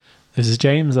This is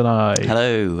James and I.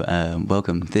 Hello,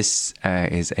 welcome. This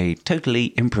is a totally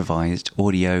improvised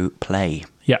audio play.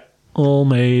 Yeah, all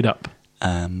made up.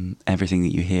 Everything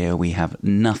that you hear, we have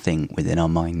nothing within our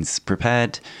minds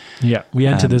prepared. Yeah, we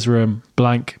enter this room,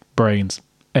 blank brains,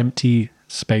 empty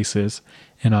spaces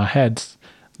in our heads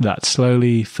that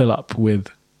slowly fill up with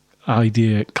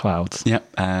idea clouds. Yep,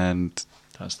 and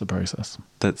That's the process.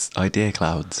 that's idea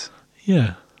clouds.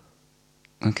 Yeah,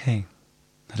 Okay.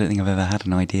 I don't think I've ever had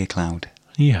an idea cloud.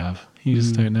 you have. You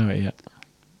just don't know it yet.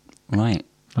 Right.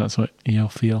 That's what you'll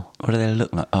feel. What do they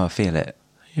look like? Oh, I feel it.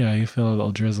 Yeah, you feel a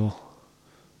little drizzle.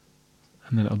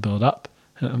 And then it'll build up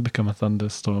and it'll become a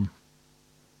thunderstorm.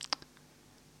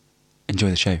 Enjoy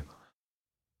the show.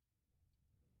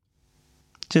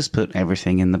 Just put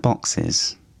everything in the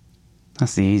boxes.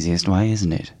 That's the easiest way,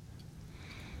 isn't it?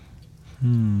 I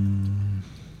mean,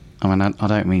 I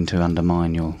don't mean to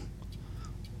undermine your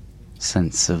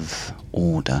sense of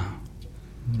order.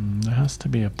 There has to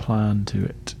be a plan to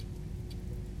it.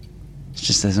 It's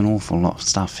just there's an awful lot of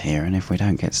stuff here, and if we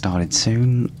don't get started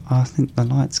soon, I think the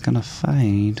light's gonna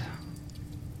fade.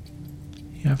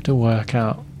 You have to work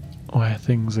out where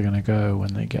things are going to go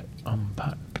when they get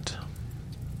unpacked.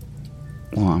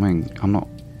 Well, I mean, I'm not...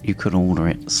 You could order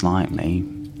it slightly.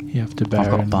 You have to bear I've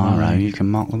got in Barrow, mind you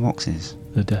can mark the boxes.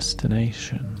 the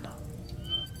destination.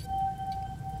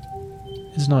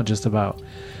 It's not just about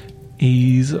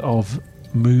ease of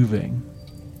moving.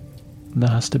 There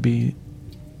has to be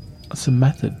some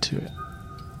method to it.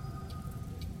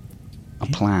 A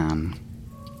plan.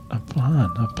 A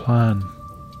plan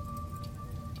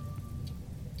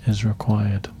is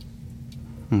required.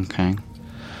 Okay.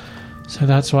 So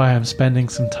that's why I'm spending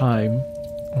some time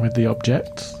with the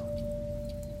objects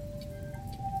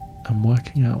and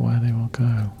working out where they will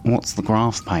go. What's the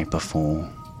graph paper for?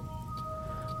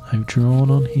 I've drawn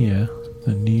on here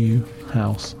the new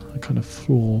house, a kind of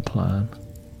floor plan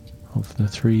of the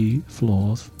 3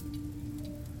 floors.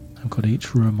 I've got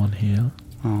each room on here,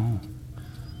 Oh.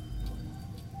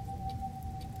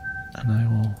 and I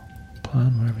will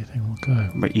plan where everything will go.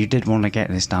 But you did want to get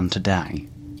this done today.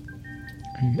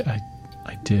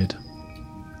 I did.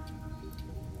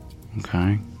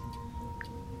 Okay.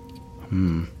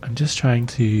 I'm just trying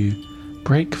to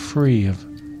break free of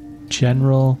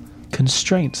general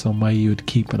constraints on where you would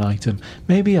keep an item.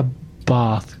 Maybe a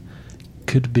bath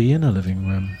could be in a living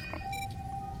room.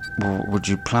 Well, would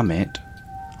you plumb it?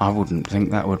 I wouldn't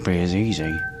think that would be as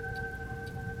easy.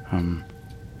 I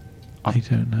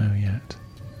don't know yet.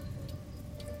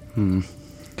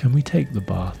 Can we take the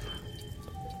bath?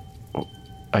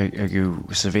 Are you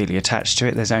severely attached to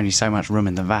it? There's only so much room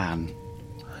in the van.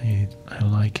 I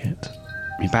like it.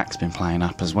 My back's been playing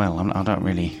up as well. I don't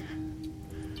really...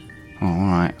 Oh,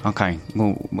 alright. Okay.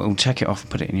 We'll check it off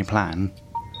and put it in your plan.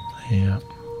 Yeah.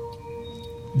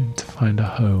 Need to find a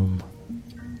home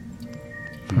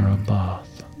for a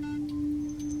bath.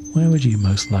 Where would you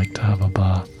most like to have a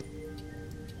bath?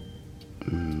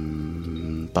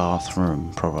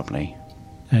 Bathroom, probably.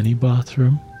 Any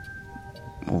bathroom?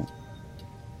 Well,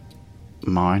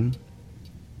 mine?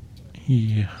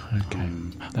 Yeah, okay.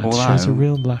 That although- shows a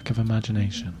real lack of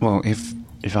imagination. Well, if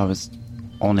I was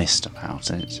honest about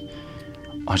it,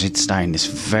 I did stay in this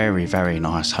very, very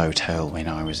nice hotel when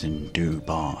I was in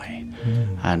Dubai.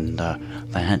 And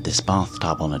they had this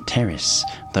bathtub on a terrace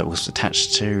that was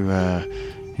attached to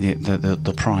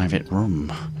the private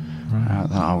room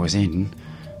that I was in.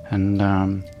 And,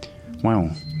 well,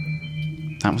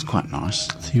 that was quite nice.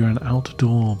 So you're an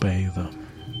outdoor bather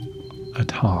at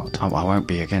heart. I won't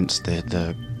be against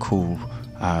the cool,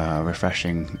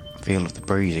 refreshing feel of the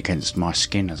breeze against my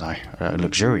skin as I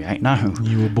luxuriate, no.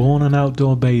 You were born an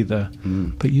outdoor bather,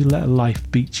 but you let life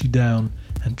beat you down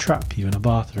and trap you in a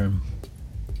bathroom.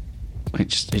 It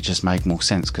just made more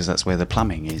sense because that's where the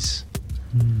plumbing is.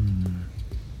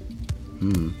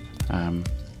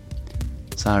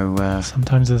 So,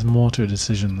 Sometimes there's more to a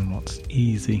decision than what's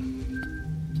easy.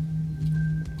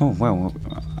 oh, well,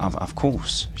 of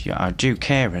course, yeah, I do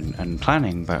care and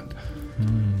planning, but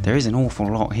there is an awful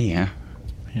lot here.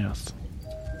 Yes.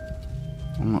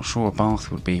 I'm not sure a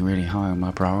bath would be really high on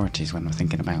my priorities when I'm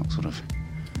thinking about sort of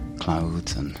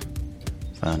clothes and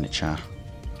furniture.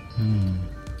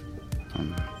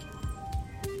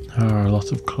 There are a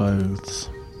lot of clothes.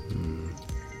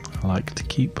 I like to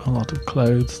keep a lot of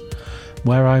clothes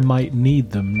where I might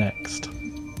need them next.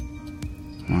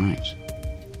 Right.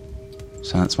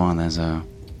 So that's why there's a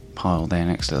pile there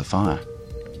next to the fire.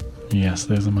 Yes,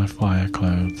 those are my fire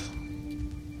clothes.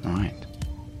 Right.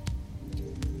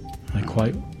 They're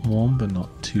quite warm, but not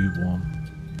too warm.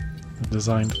 They're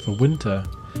designed for winter,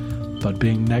 but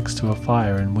being next to a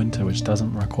fire in winter, which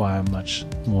doesn't require much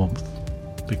warmth,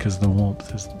 because the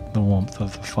warmth is the warmth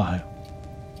of the fire,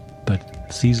 but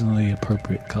seasonally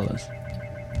appropriate colours.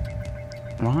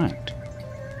 Right.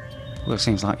 Well, it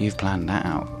seems like you've planned that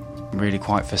out really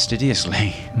quite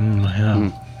fastidiously. I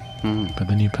have. But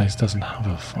the new place doesn't have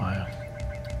a fire.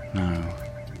 No.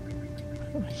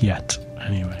 Yet,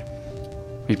 anyway.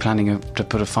 Are you planning to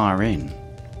put a fire in?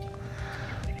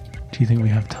 Do you think we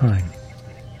have time?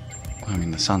 I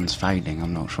mean, the sun's fading.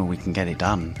 I'm not sure we can get it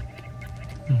done.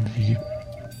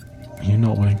 You're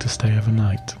not willing to stay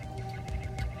overnight?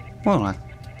 Well,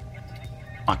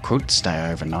 I could stay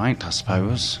overnight, I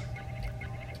suppose.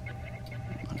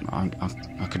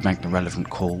 I could make the relevant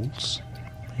calls.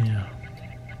 Yeah.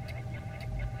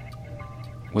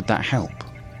 Would that help?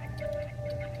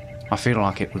 I feel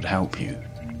like it would help you.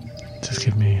 Just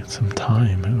give me some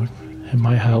time. It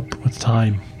might help with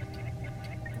time.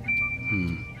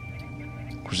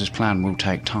 Because this plan will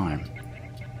take time.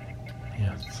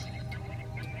 Yes.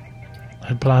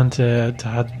 I planned to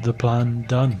have the plan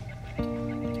done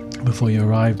before you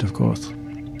arrived, of course.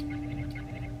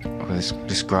 Well,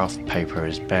 this graph paper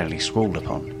is barely scrawled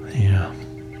upon. Yeah.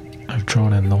 I've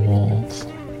drawn in the walls.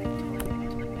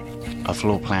 A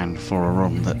floor plan for a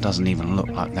room that doesn't even look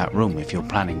like that room if you're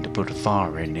planning to put a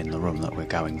fire in the room that we're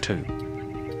going to.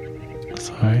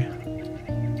 Sorry?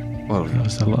 Well, That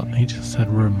was a lot. He just said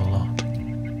room a lot.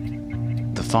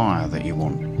 the fire that you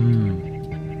want.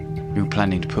 You're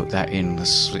planning to put that in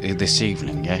this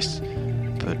evening, yes?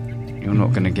 But you're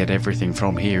not going to get everything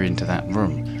from here into that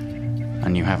room.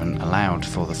 And you haven't allowed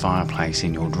for the fireplace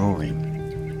in your drawing.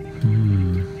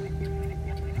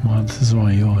 Well, this is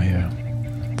why you're here.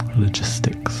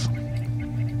 Logistics.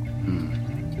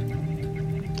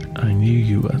 I knew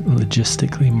you were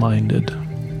logistically minded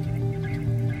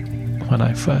when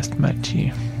I first met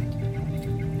you.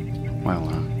 Well,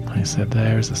 I said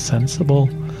there's a sensible,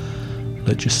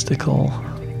 logistical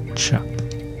chap.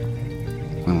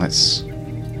 well, it's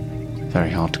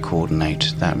very hard to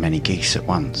coordinate that many geese at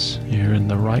once. You're in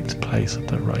the right place at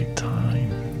the right time.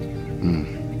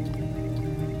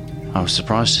 I was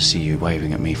surprised to see you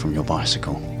waving at me from your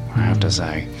bicycle, I have to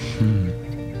say.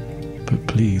 But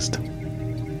pleased.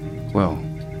 Well,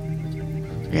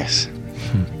 yes,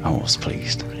 I was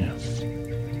pleased. Yes.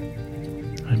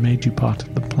 I made you part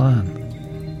of the plan.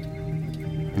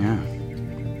 Yeah.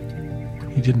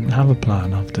 You didn't have a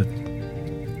plan after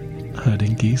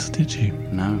herding geese, did you?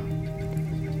 No.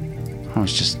 I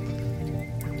was just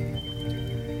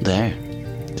there.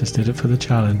 Just did it for the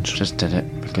challenge. Just did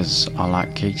it because I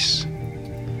like geese.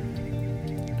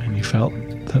 And you felt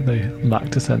that they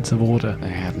lacked a sense of order. They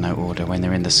have no order. When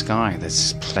they're in the sky,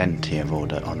 there's plenty of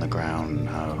order on the ground.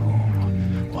 No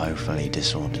woefully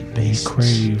disordered They beasts.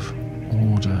 crave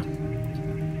order.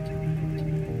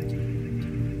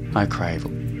 I crave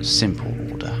simple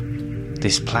order.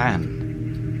 This plan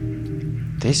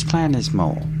is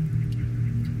more.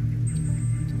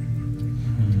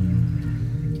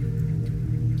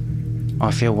 I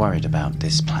feel worried about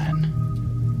this plan.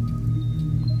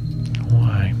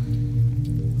 Why?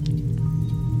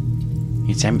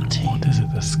 It's empty. What is it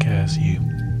that scares you?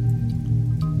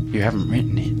 You haven't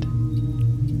written it.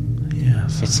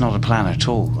 Yes. It's not a plan at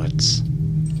all. It's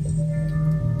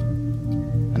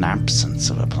an absence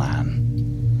of a plan.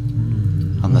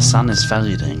 And the sun is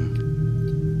fading.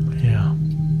 Yeah.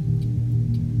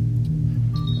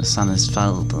 The sun is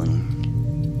fading.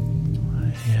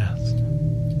 Yes.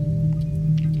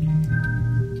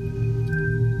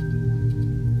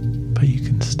 But you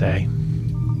can stay.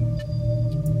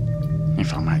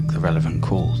 If I make the relevant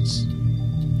calls.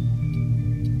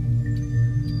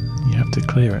 You have to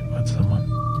clear it with someone.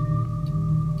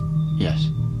 Yes.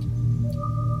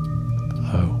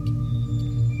 Oh.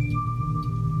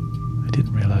 I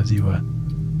didn't realise you were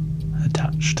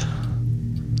attached.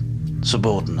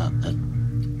 Subordinate,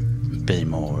 that'd be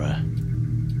more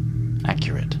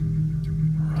accurate.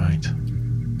 Right.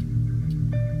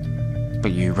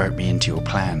 But you wrote me into your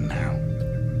plan now.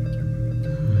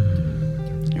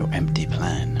 Your empty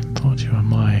plan. Thought you were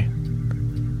my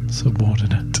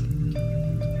subordinate.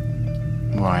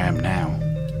 Where I am now.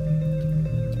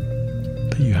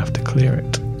 But you have to clear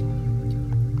it.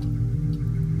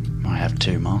 I have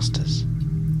two masters.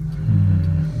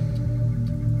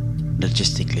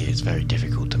 Logistically, it's very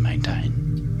difficult to maintain.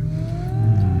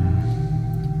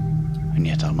 And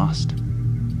yet I must.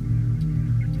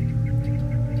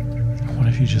 What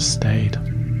if you just stayed?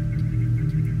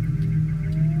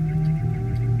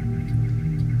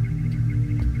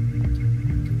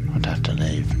 I'd have to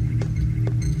leave.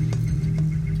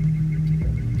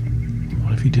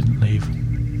 What if you didn't leave?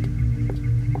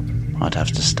 I'd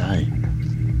have to stay.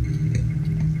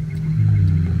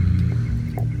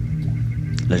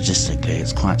 Logistically,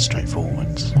 it's quite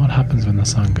straightforward. What happens when the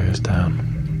sun goes down?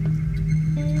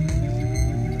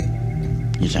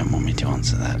 You don't want me to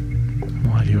answer that.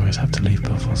 Why do you always have to leave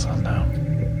before sundown?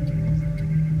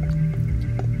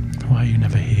 Why are you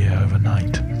never here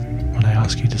overnight when I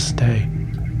ask you to stay?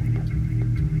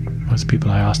 Most people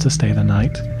I ask to stay the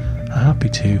night are happy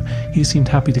to. You seemed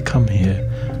happy to come here,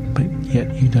 but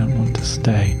yet you don't want to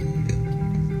stay.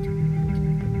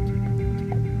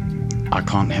 I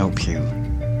can't help you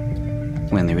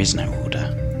when there is no order.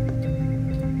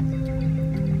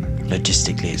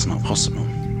 Logistically, it's not possible.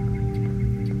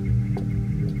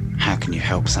 How can you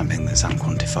help something that's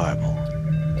unquantifiable?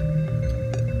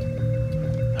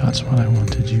 That's what I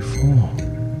wanted you for.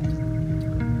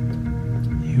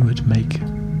 You would make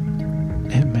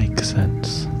it make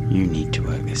sense. You need to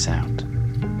work this out.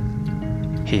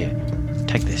 Here,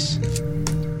 take this. A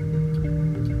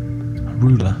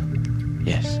ruler?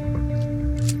 Yes.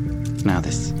 Now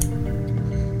this.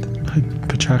 A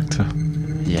protractor?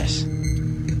 Yes.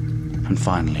 And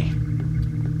finally,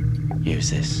 use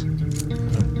this. A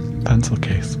pencil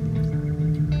case?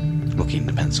 Look in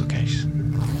the pencil case.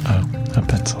 Oh, a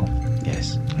pencil.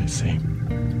 Yes. I see.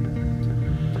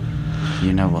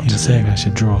 You know what You're to saying do. I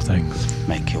should draw things.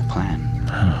 Make your plan.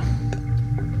 Oh.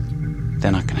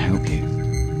 Then I can help you.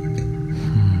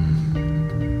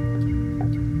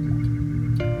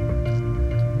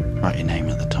 Write your name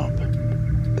at the top.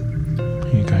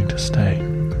 Are you going to stay?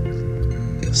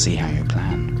 See how you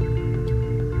plan.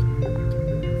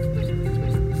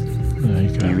 There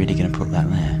you go. Are you really going to put that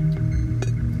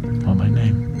there? On my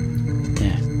name.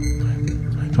 Yeah.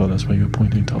 I thought that's where you were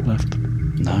pointing, top left.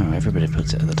 No, everybody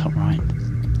puts it at the top right.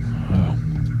 Oh.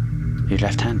 You're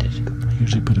left-handed. I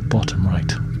usually put it bottom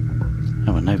right,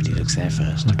 Oh, well, nobody looks there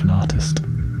first. like an artist.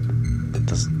 That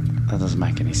doesn't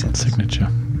make any sense. Signature.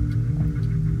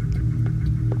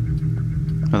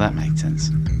 Well, that makes sense.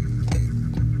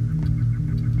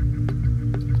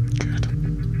 Good.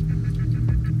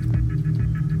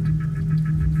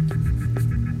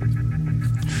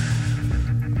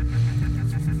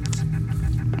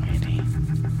 Really?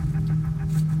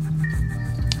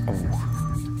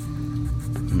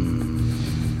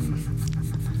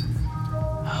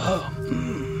 Oh.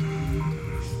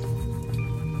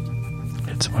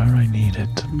 It's where I need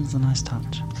it. That was a nice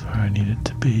touch. It's where I need it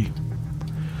to be.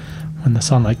 When the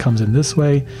sunlight comes in this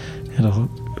way, it'll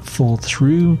fall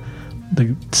through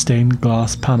the stained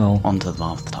glass panel. Onto the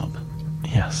bathtub.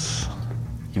 Yes.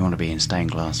 You want to be in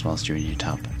stained glass whilst you're in your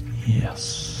tub.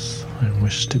 Yes. I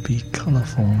wish to be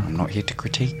colourful. I'm not here to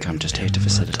critique, I'm just here to in the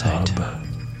facilitate. tub.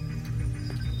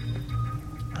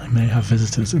 I may have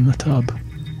visitors in the tub,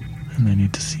 and they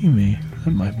need to see me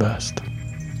at my best.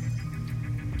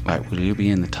 Like, will you be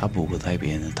in the tub or will they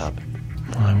be in the tub?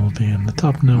 I will be in the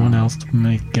tub. No one else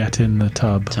may get in the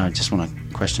tub. So I just want to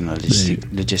question the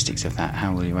logistics of that.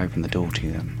 How will you open the door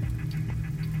to them?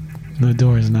 The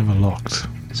door is never locked,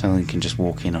 So they can just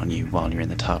walk in on you while you're in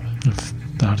the tub. if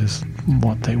that is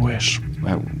what they wish.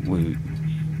 Well, will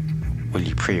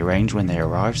you pre-arrange when they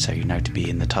arrive so you know to be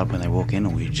in the tub when they walk in, or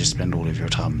will you just spend all of your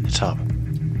time in the tub?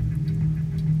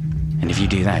 And if you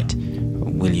do that,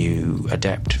 will you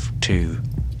adapt to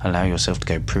allow yourself to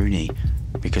go pruny?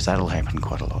 Because that'll happen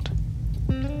quite a lot.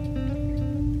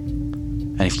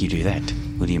 And if you do that,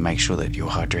 will you make sure that you're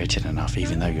hydrated enough,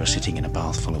 even though you're sitting in a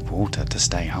bath full of water, to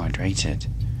stay hydrated?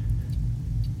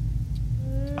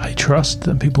 I trust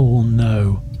that people will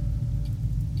know.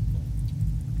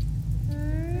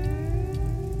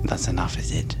 That's enough,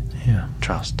 is it? Yeah.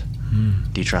 Trust.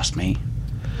 Do you trust me?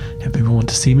 If people want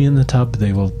to see me in the tub,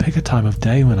 they will pick a time of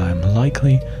day when I'm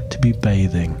likely to be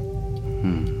bathing.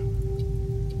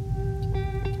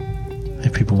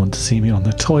 If people want to see me on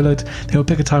the toilet, they will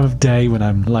pick a time of day when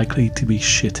I'm likely to be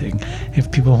shitting.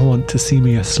 If people want to see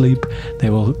me asleep, they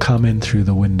will come in through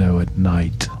the window at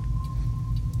night.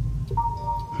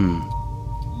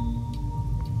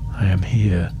 I am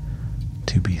here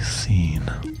to be seen.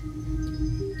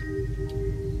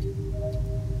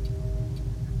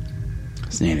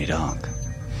 It's nearly dark. Are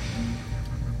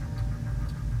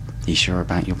you sure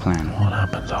about your plan? What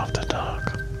happens after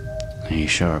dark? Are you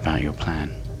sure about your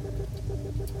plan?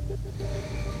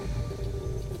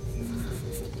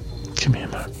 Give me a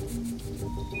moment.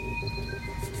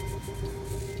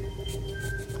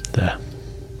 There.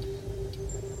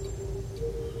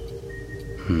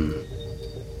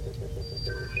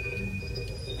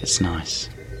 It's nice.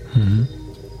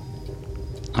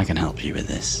 I can help you with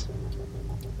this.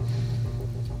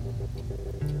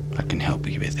 I can help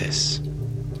you with this.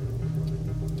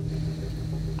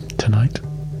 Tonight?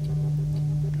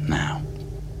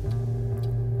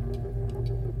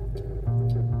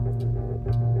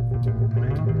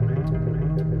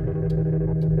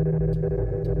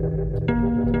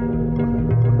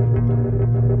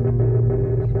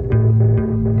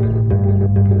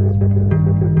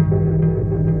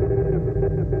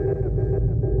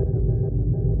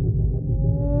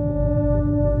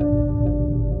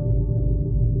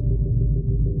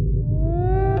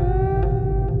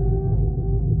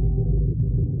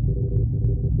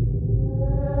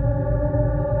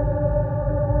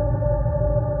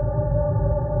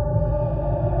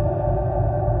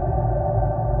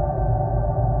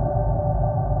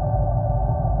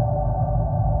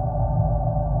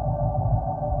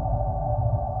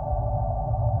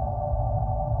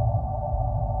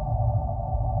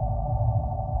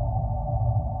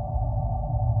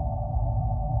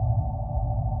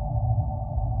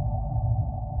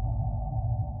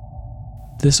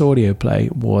 This audio play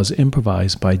was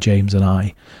improvised by James and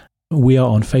I. We are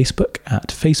on Facebook at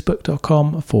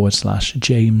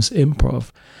facebook.com/James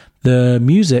Improv. The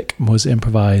music was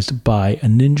improvised by a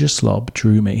Ninja Slob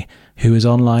Drew Me, who is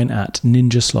online at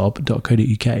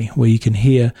ninjaslob.co.uk, where you can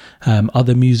hear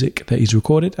other music that he's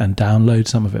recorded and download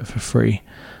some of it for free.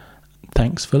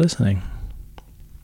 Thanks for listening.